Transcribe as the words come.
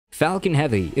Falcon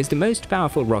Heavy is the most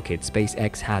powerful rocket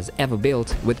SpaceX has ever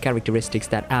built, with characteristics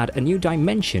that add a new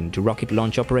dimension to rocket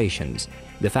launch operations.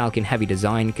 The Falcon Heavy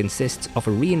design consists of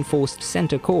a reinforced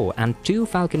center core and two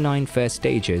Falcon 9 first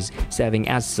stages serving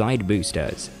as side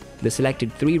boosters. The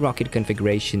selected three rocket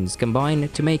configurations combine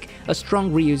to make a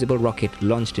strong reusable rocket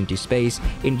launched into space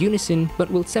in unison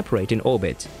but will separate in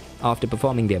orbit. After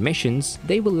performing their missions,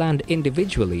 they will land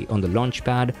individually on the launch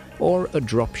pad or a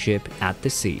dropship at the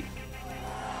sea.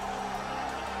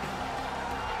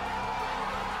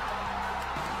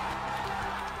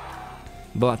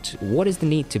 But what is the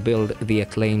need to build the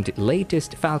acclaimed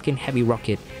latest Falcon Heavy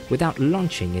rocket without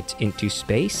launching it into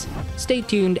space? Stay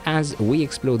tuned as we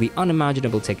explore the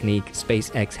unimaginable technique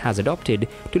SpaceX has adopted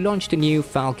to launch the new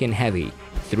Falcon Heavy.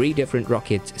 Three different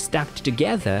rockets stacked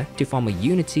together to form a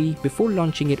unity before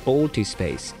launching it all to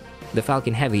space. The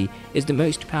Falcon Heavy is the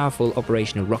most powerful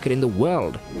operational rocket in the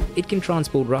world. It can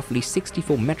transport roughly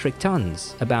 64 metric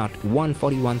tons, about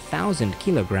 141,000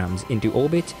 kilograms, into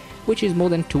orbit, which is more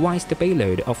than twice the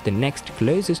payload of the next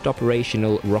closest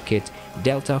operational rocket,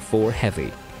 Delta IV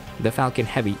Heavy. The Falcon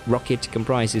Heavy rocket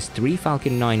comprises three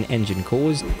Falcon 9 engine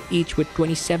cores, each with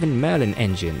 27 Merlin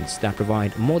engines that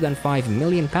provide more than 5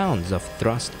 million pounds of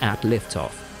thrust at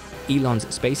liftoff.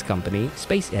 Elon's space company,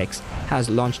 SpaceX, has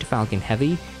launched Falcon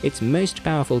Heavy, its most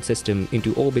powerful system,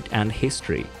 into orbit and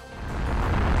history.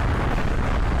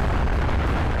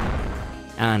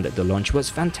 And the launch was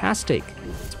fantastic.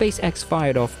 SpaceX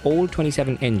fired off all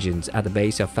 27 engines at the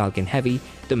base of Falcon Heavy,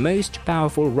 the most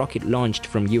powerful rocket launched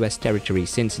from US territory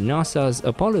since NASA's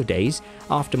Apollo days,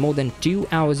 after more than 2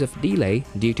 hours of delay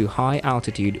due to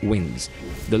high-altitude winds.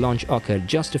 The launch occurred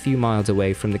just a few miles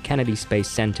away from the Kennedy Space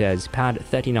Center's Pad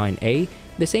 39A,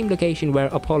 the same location where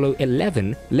Apollo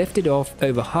 11 lifted off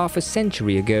over half a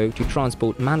century ago to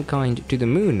transport mankind to the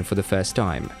moon for the first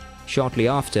time. Shortly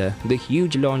after, the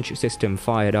huge launch system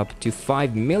fired up to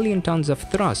 5 million tons of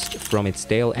thrust from its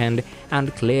tail end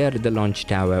and cleared the launch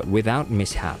tower without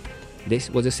mishap. This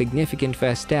was a significant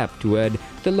first step toward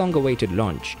the long-awaited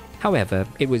launch. However,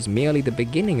 it was merely the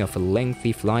beginning of a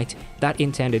lengthy flight that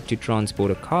intended to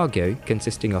transport a cargo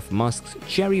consisting of Musk's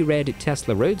cherry-red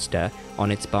Tesla Roadster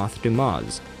on its path to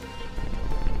Mars.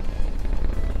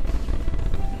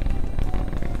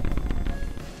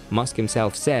 Musk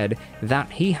himself said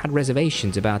that he had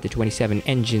reservations about the 27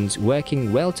 engines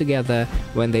working well together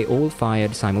when they all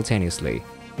fired simultaneously.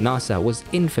 NASA was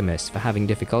infamous for having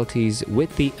difficulties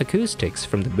with the acoustics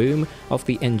from the boom of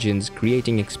the engines,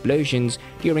 creating explosions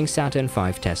during Saturn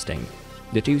V testing.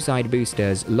 The two side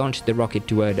boosters launched the rocket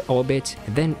toward orbit,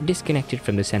 then disconnected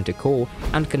from the center core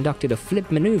and conducted a flip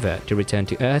maneuver to return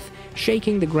to Earth,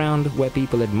 shaking the ground where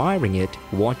people admiring it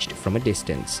watched from a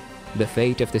distance. The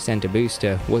fate of the center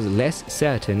booster was less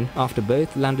certain after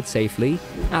both landed safely,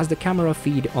 as the camera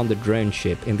feed on the drone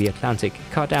ship in the Atlantic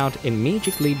cut out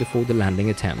immediately before the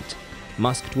landing attempt.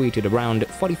 Musk tweeted around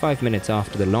 45 minutes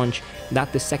after the launch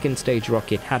that the second stage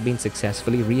rocket had been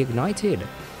successfully reignited.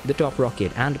 The top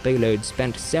rocket and payload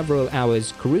spent several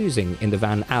hours cruising in the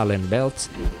Van Allen belts,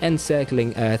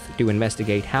 encircling Earth to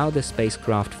investigate how the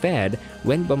spacecraft fared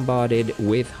when bombarded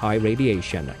with high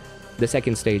radiation. The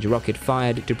second stage rocket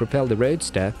fired to propel the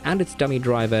Roadster and its dummy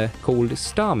driver, called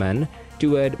Starman,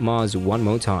 toward Mars one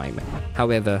more time.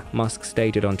 However, Musk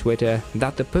stated on Twitter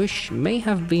that the push may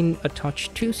have been a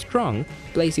touch too strong,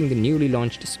 placing the newly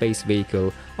launched space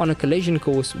vehicle on a collision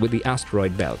course with the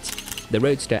asteroid belt. The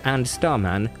Roadster and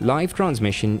Starman live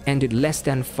transmission ended less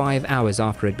than 5 hours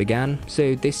after it began,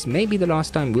 so this may be the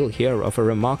last time we'll hear of a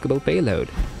remarkable payload.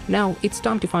 Now, it's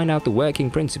time to find out the working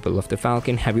principle of the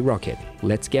Falcon Heavy rocket.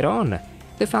 Let's get on!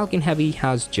 The Falcon Heavy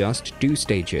has just two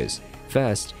stages.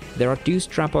 First, there are two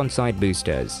strap-on side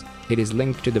boosters. It is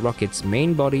linked to the rocket's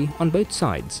main body on both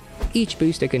sides. Each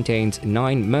booster contains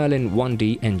 9 Merlin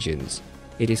 1D engines.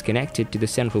 It is connected to the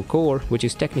central core, which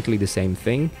is technically the same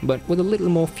thing, but with a little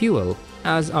more fuel,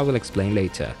 as I will explain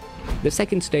later. The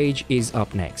second stage is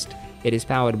up next. It is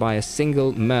powered by a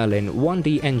single Merlin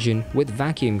 1D engine with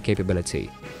vacuum capability.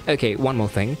 Okay, one more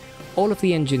thing. All of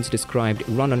the engines described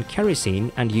run on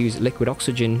kerosene and use liquid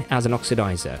oxygen as an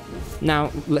oxidizer.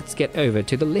 Now, let's get over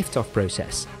to the liftoff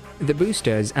process. The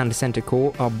boosters and the center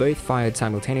core are both fired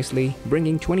simultaneously,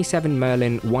 bringing 27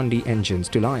 Merlin 1D engines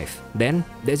to life. Then,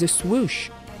 there's a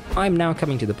swoosh. I'm now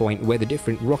coming to the point where the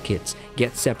different rockets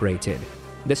get separated.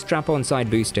 The strap-on side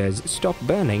boosters stop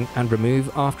burning and remove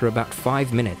after about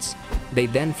 5 minutes. They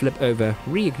then flip over,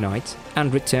 reignite,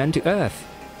 and return to Earth.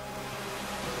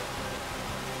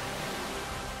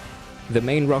 The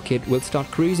main rocket will start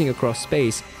cruising across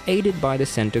space, aided by the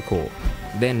center core.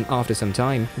 Then, after some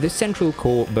time, the central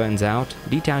core burns out,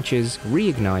 detaches,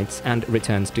 reignites, and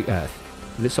returns to Earth.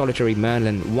 The solitary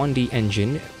Merlin 1D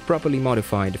engine, properly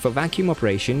modified for vacuum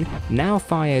operation, now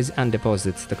fires and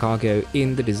deposits the cargo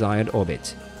in the desired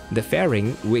orbit. The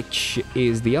fairing, which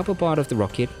is the upper part of the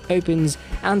rocket, opens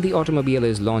and the automobile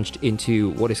is launched into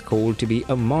what is called to be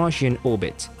a Martian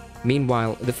orbit.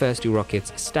 Meanwhile, the first two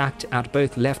rockets, stacked at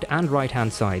both left and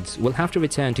right-hand sides, will have to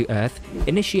return to Earth,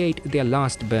 initiate their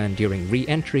last burn during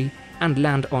re-entry, and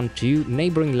land on 2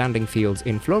 neighboring landing fields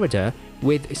in Florida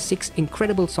with 6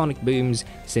 incredible sonic booms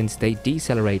since they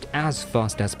decelerate as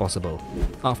fast as possible.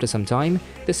 After some time,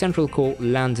 the central core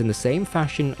lands in the same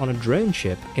fashion on a drone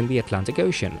ship in the Atlantic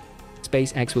Ocean.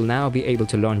 SpaceX will now be able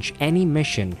to launch any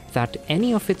mission that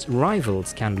any of its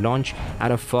rivals can launch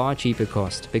at a far cheaper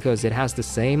cost because it has the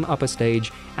same upper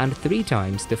stage and 3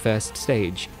 times the first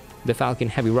stage. The Falcon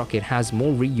Heavy rocket has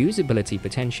more reusability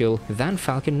potential than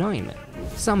Falcon 9.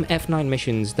 Some F9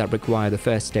 missions that require the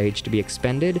first stage to be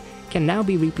expended can now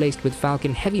be replaced with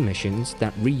Falcon Heavy missions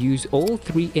that reuse all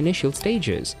 3 initial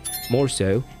stages. More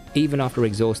so, even after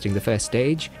exhausting the first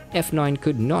stage, F9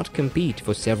 could not compete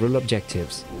for several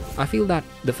objectives. I feel that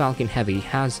the Falcon Heavy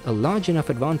has a large enough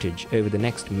advantage over the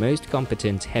next most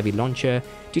competent heavy launcher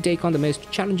to take on the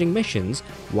most challenging missions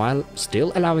while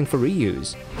still allowing for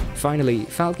reuse. Finally,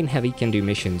 Falcon Heavy can do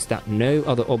missions that no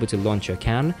other orbital launcher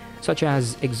can, such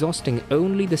as exhausting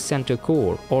only the center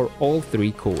core or all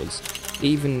 3 cores.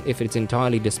 Even if it's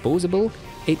entirely disposable,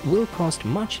 it will cost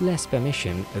much less per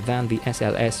mission than the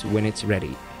SLS when it's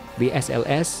ready. The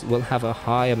SLS will have a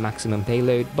higher maximum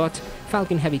payload, but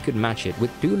Falcon Heavy could match it with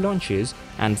 2 launches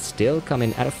and still come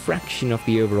in at a fraction of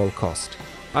the overall cost.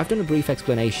 I've done a brief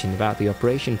explanation about the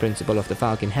operation principle of the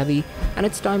Falcon Heavy, and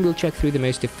it's time we'll check through the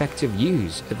most effective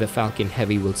use the Falcon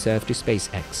Heavy will serve to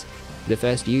SpaceX. The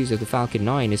first use of the Falcon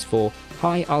 9 is for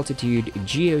high-altitude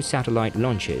geo-satellite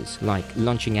launches, like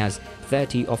launching as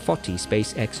 30 or 40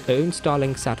 SpaceX-owned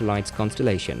Starlink satellites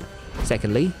constellation.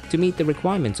 Secondly, to meet the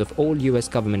requirements of all US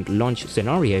government launch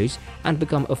scenarios and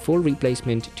become a full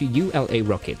replacement to ULA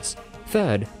rockets.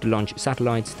 Third, to launch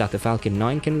satellites that the Falcon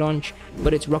 9 can launch,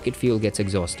 but its rocket fuel gets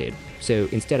exhausted. So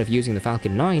instead of using the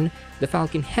Falcon 9, the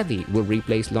Falcon Heavy will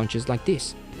replace launches like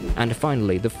this. And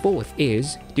finally, the fourth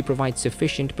is to provide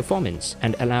sufficient performance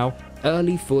and allow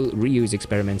early full reuse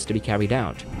experiments to be carried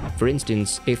out. For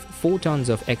instance, if 4 tons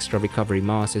of extra recovery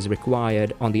mass is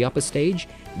required on the upper stage,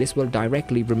 this will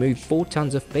directly remove 4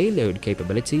 tons of payload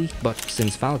capability, but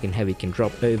since Falcon Heavy can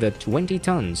drop over 20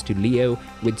 tons to LEO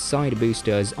with side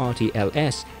boosters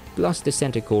RTLS plus the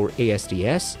center core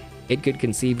ASTS, it could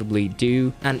conceivably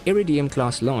do an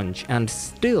Iridium-class launch and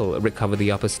still recover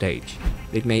the upper stage.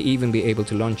 It may even be able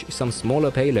to launch some smaller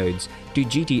payloads to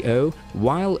GTO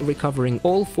while recovering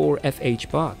all 4 FH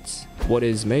parts. What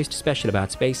is most special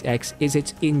about SpaceX is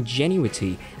its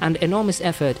ingenuity and enormous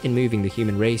effort in moving the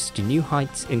human race to new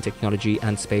heights in technology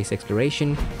and space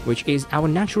exploration, which is our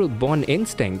natural born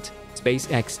instinct.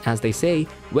 SpaceX, as they say,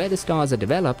 where the stars are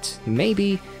developed, may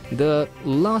be the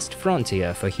last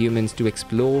frontier for humans to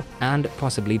explore and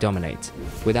possibly dominate.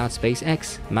 Without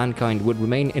SpaceX, mankind would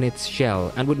remain in its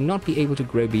shell and would not be able to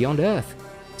grow beyond Earth.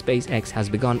 SpaceX has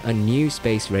begun a new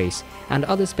space race, and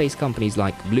other space companies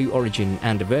like Blue Origin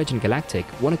and Virgin Galactic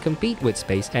want to compete with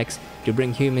SpaceX to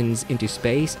bring humans into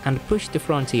space and push the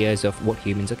frontiers of what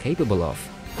humans are capable of.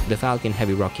 The Falcon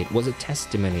Heavy rocket was a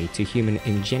testimony to human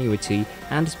ingenuity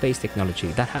and space technology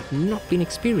that had not been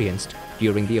experienced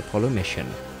during the Apollo mission.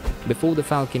 Before the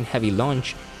Falcon Heavy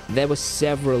launch, there were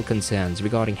several concerns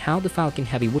regarding how the Falcon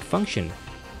Heavy would function.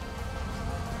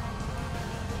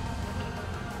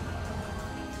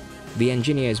 The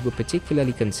engineers were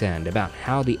particularly concerned about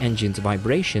how the engine's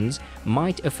vibrations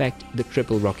might affect the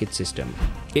triple rocket system.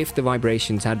 If the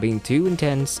vibrations had been too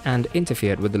intense and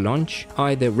interfered with the launch,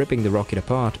 either ripping the rocket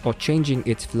apart or changing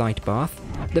its flight path,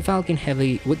 the Falcon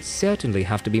Heavy would certainly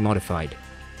have to be modified.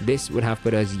 This would have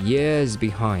put us years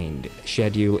behind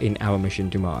schedule in our mission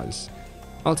to Mars.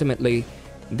 Ultimately,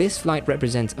 this flight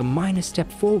represents a minor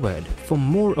step forward for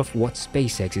more of what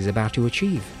SpaceX is about to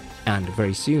achieve, and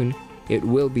very soon, it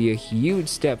will be a huge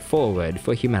step forward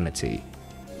for humanity.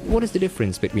 What is the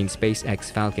difference between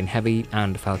SpaceX Falcon Heavy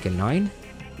and Falcon 9?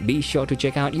 Be sure to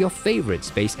check out your favorite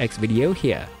SpaceX video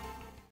here.